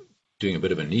 doing a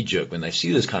bit of a knee jerk when they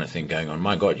see this kind of thing going on.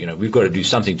 My God, we've got to do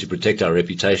something to protect our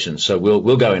reputation. So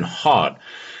we'll go in hard.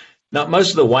 Now, most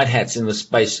of the white hats in the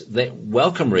space, they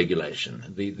welcome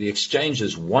regulation. The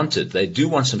exchanges want it. They do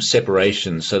want some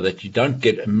separation so that you don't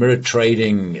get mirror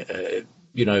trading,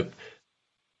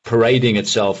 parading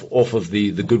itself off of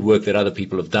the good work that other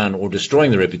people have done or destroying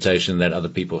the reputation that other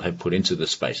people have put into the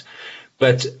space.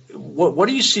 But what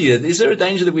do you see? Is there a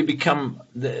danger that we become,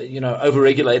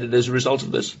 overregulated as a result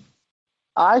of this?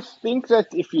 I think that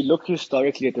if you look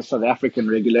historically at the South African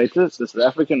regulators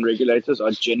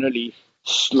are generally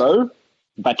slow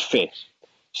but fair.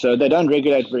 So they don't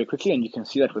regulate very quickly, and you can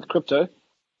see that with crypto,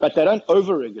 but they don't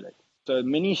over-regulate. So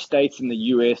many states in the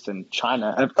US and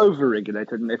China have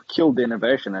over-regulated and they've killed the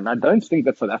innovation. And I don't think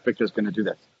that South Africa is going to do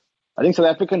that. I think South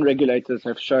African regulators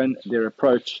have shown their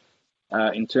approach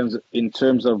in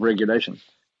terms of regulation.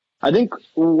 I think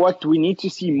what we need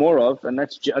to see more of, and I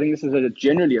think this is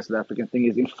generally a South African thing,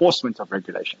 is enforcement of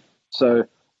regulation. So,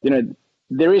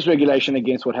 there is regulation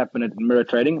against what happened at mirror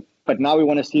trading, but now we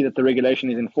want to see that the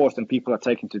regulation is enforced and people are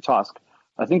taken to task.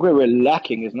 I think where we're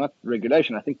lacking is not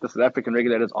regulation. I think the South African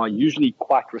regulators are usually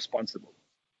quite responsible,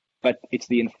 but it's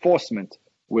the enforcement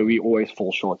where we always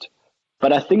fall short.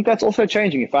 But I think that's also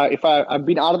changing. I've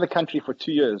been out of the country for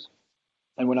 2 years,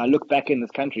 and when I look back in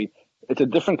this country, it's a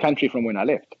different country from when I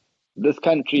left. This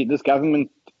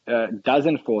government does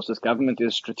enforce. This government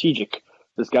is strategic.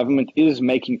 This government is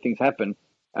making things happen,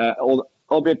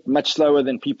 albeit much slower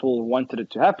than people wanted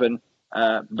it to happen.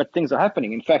 But things are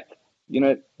happening. In fact,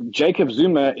 Jacob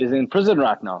Zuma is in prison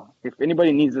right now. If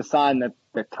anybody needs a sign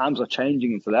that times are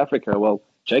changing in South Africa, well,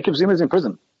 Jacob Zuma is in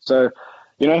prison. So,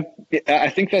 I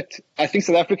think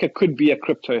South Africa could be a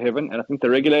crypto heaven, and I think the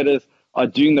regulators are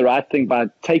doing the right thing by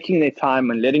taking their time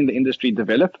and letting the industry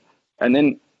develop, and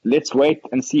then let's wait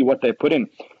and see what they put in.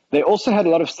 They also had a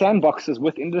lot of sandboxes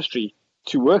with industry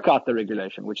to work out the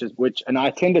regulation, and I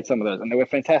attended some of those, and they were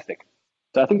fantastic.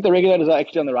 So I think the regulators are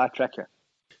actually on the right track here.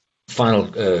 Final,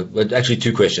 but actually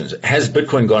two questions. Has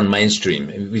Bitcoin gone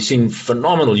mainstream? We've seen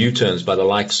phenomenal U-turns by the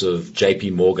likes of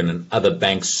JP Morgan and other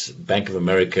banks, Bank of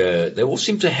America. They all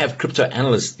seem to have crypto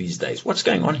analysts these days. What's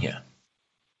going on here?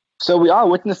 So we are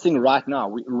witnessing right now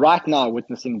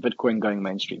witnessing Bitcoin going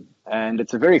mainstream. And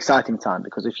it's a very exciting time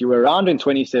because if you were around in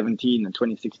 2017 and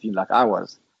 2016 like I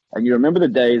was, and you remember the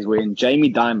days when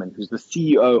Jamie Dimon, who's the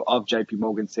CEO of JP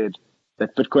Morgan, said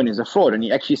that Bitcoin is a fraud. And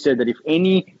he actually said that if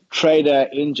any trader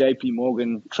in JP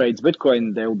Morgan trades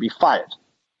Bitcoin, they will be fired.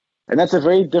 And that's a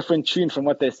very different tune from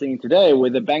what they're seeing today, where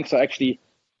the banks are actually,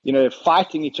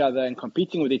 fighting each other and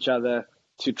competing with each other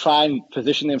to try and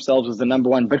position themselves as the number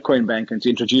one Bitcoin bank and to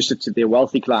introduce it to their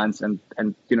wealthy clients. And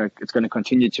it's going to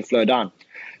continue to flow down.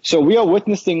 So we are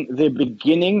witnessing the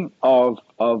beginning of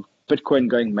Bitcoin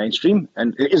going mainstream,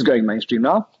 and it is going mainstream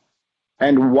now.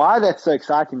 And why that's so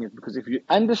exciting is because if you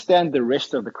understand the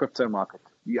rest of the crypto market,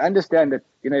 you understand that,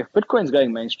 if Bitcoin's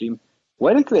going mainstream,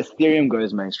 wait until Ethereum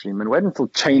goes mainstream, and wait until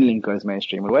Chainlink goes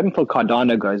mainstream, and wait until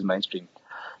Cardano goes mainstream.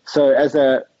 So as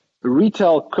a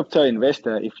retail crypto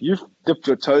investor, if you've dipped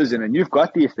your toes in and you've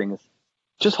got these things,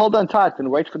 just hold on tight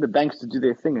and wait for the banks to do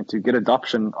their thing and to get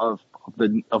adoption of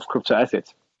crypto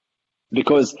assets.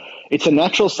 Because it's a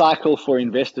natural cycle for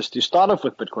investors to start off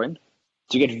with Bitcoin,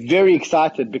 to get very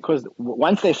excited because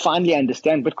once they finally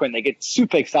understand Bitcoin, they get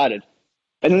super excited.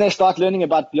 And then they start learning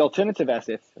about the alternative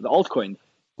assets, the altcoins,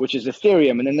 which is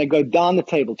Ethereum. And then they go down the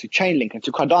table to Chainlink and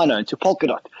to Cardano and to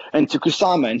Polkadot and to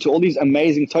Kusama and to all these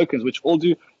amazing tokens, which all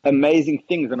do amazing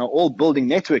things and are all building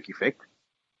network effect.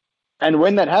 And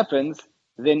when that happens,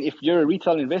 then if you're a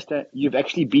retail investor, you've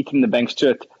actually beaten the banks to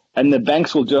it. And the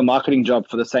banks will do a marketing job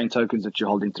for the same tokens that you're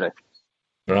holding today.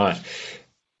 Right.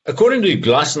 According to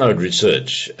Glassnode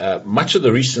research, much of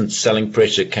the recent selling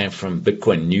pressure came from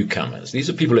Bitcoin newcomers. These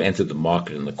are people who entered the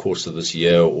market in the course of this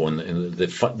year or in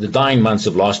the dying months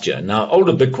of last year. Now,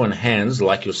 older Bitcoin hands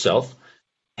like yourself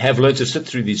have learned to sit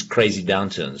through these crazy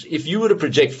downturns. If you were to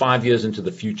project 5 years into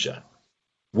the future,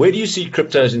 where do you see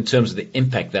cryptos in terms of the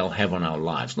impact they'll have on our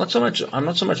lives? I'm not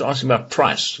so much asking about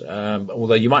price,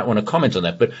 although you might want to comment on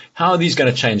that, but how are these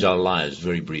going to change our lives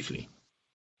very briefly?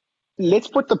 Let's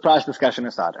put the price discussion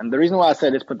aside. And the reason why I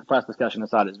say let's put the price discussion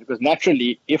aside is because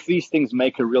naturally, if these things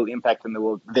make a real impact in the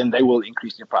world, then they will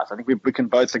increase in price. I think we can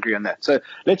both agree on that. So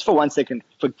let's for 1 second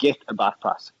forget about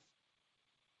price.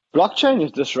 Blockchain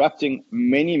is disrupting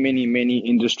many, many, many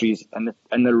industries,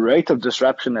 and the rate of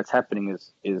disruption that's happening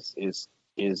is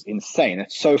insane.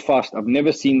 It's so fast. I've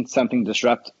never seen something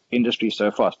disrupt industry so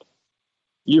fast.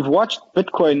 You've watched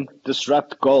Bitcoin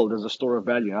disrupt gold as a store of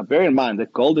value. Now, bear in mind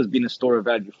that gold has been a store of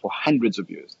value for hundreds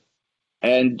of years.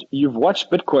 And you've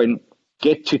watched Bitcoin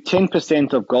get to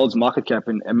 10% of gold's market cap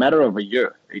in a matter of a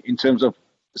year in terms of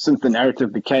since the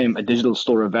narrative became a digital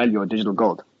store of value or digital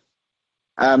gold.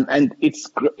 And it's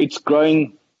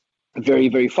growing very,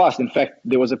 very fast. In fact,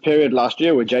 there was a period last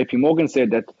year where JP Morgan said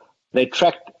that they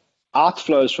tracked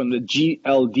outflows from the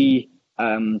GLD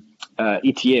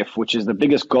ETF, which is the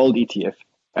biggest gold ETF.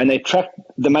 And they tracked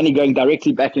the money going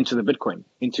directly back into the Bitcoin,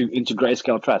 into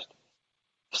Grayscale Trust.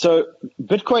 So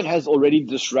Bitcoin has already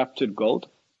disrupted gold.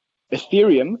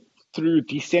 Ethereum, through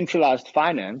decentralized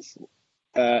finance,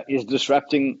 is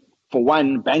disrupting, for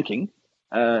one, banking.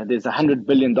 There's $100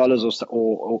 billion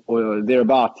or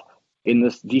thereabout in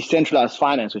this decentralized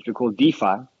finance, which we call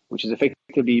DeFi, which is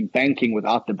effectively banking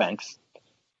without the banks.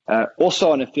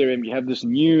 Also on Ethereum, you have this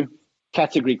new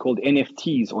category called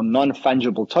NFTs, or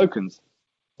non-fungible tokens,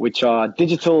 which are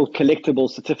digital collectible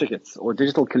certificates or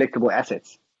digital collectible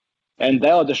assets. And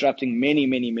they are disrupting many,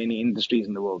 many, many industries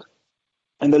in the world.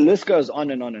 And the list goes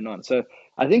on and on and on. So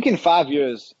I think in 5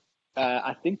 years,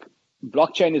 I think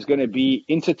blockchain is going to be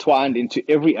intertwined into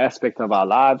every aspect of our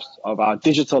lives, of our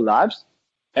digital lives.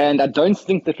 And I don't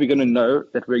think that we're going to know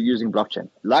that we're using blockchain.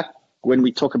 Like when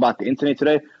we talk about the internet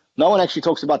today, no one actually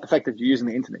talks about the fact that you're using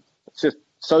the internet. It's just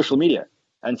social media.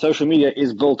 And social media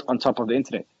is built on top of the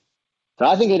internet. So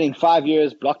I think that in 5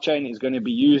 years, blockchain is going to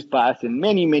be used by us in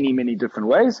many, many, many different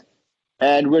ways.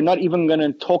 And we're not even going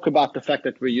to talk about the fact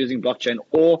that we're using blockchain,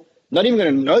 or not even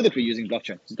going to know that we're using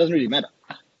blockchain. It doesn't really matter.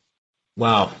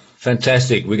 Wow,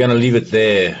 fantastic. We're going to leave it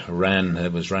there, Ran.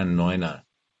 That was Ran Neuner.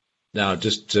 Now,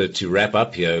 just to wrap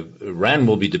up here, Ran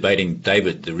will be debating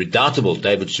the redoubtable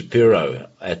David Shapiro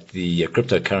at the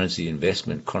Cryptocurrency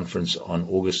Investment Conference on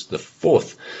August the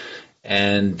 4th.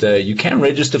 And you can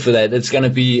register for that. It's going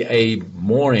to be a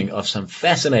morning of some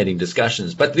fascinating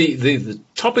discussions. But the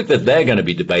topic that they're going to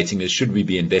be debating is, should we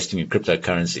be investing in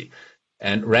cryptocurrency?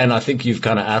 And Ran, I think you've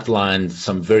kind of outlined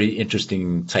some very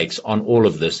interesting takes on all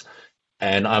of this.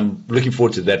 And I'm looking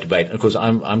forward to that debate. Of course,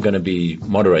 I'm going to be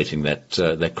moderating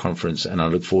that conference, and I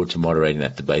look forward to moderating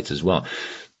that debate as well.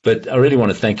 But I really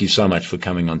want to thank you so much for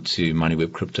coming on to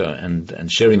MoneyWeb Crypto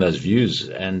and sharing those views.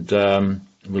 And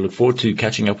we look forward to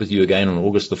catching up with you again on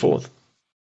August the 4th.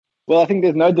 Well, I think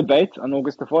there's no debate on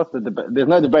August the 4th. There's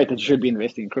no debate that you should be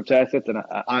investing in crypto assets. And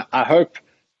I hope,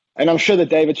 and I'm sure that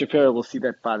David Shapiro will see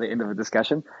that by the end of the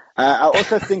discussion. I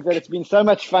also think that it's been so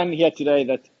much fun here today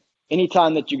that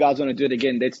anytime that you guys want to do it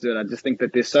again, let's do it. I just think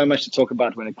that there's so much to talk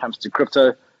about when it comes to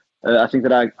crypto. I think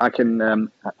that I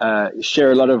can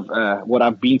share a lot of what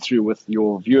I've been through with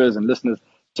your viewers and listeners.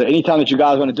 So anytime that you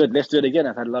guys want to do it, let's do it again.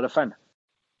 I've had a lot of fun.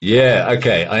 Yeah,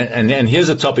 okay. And here's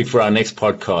a topic for our next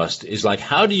podcast is like,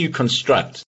 how do you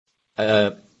construct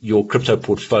your crypto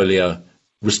portfolio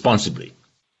responsibly?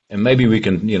 And maybe we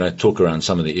can, talk around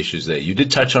some of the issues there. You did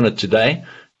touch on it today,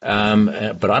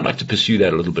 but I'd like to pursue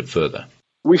that a little bit further.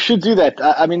 We should do that.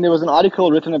 I mean, there was an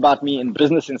article written about me in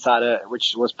Business Insider,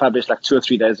 which was published like 2 or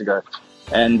 3 days ago.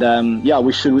 And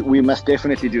we must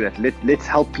definitely do that. Let's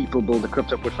help people build a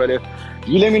crypto portfolio.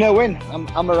 You let me know when.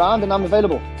 I'm around and I'm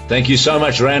available. Thank you so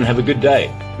much, Ran. Have a good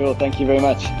day. Cool. Thank you very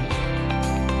much.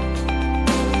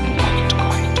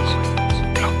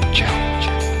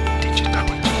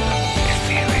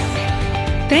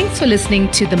 Thanks for listening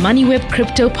to the MoneyWeb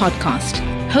Crypto Podcast,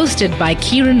 hosted by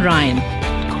Kieran Ryan.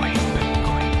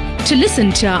 To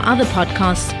listen to our other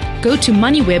podcasts, go to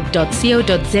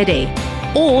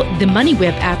moneyweb.co.za or the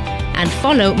MoneyWeb app and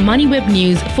follow MoneyWeb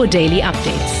News for daily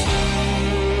updates.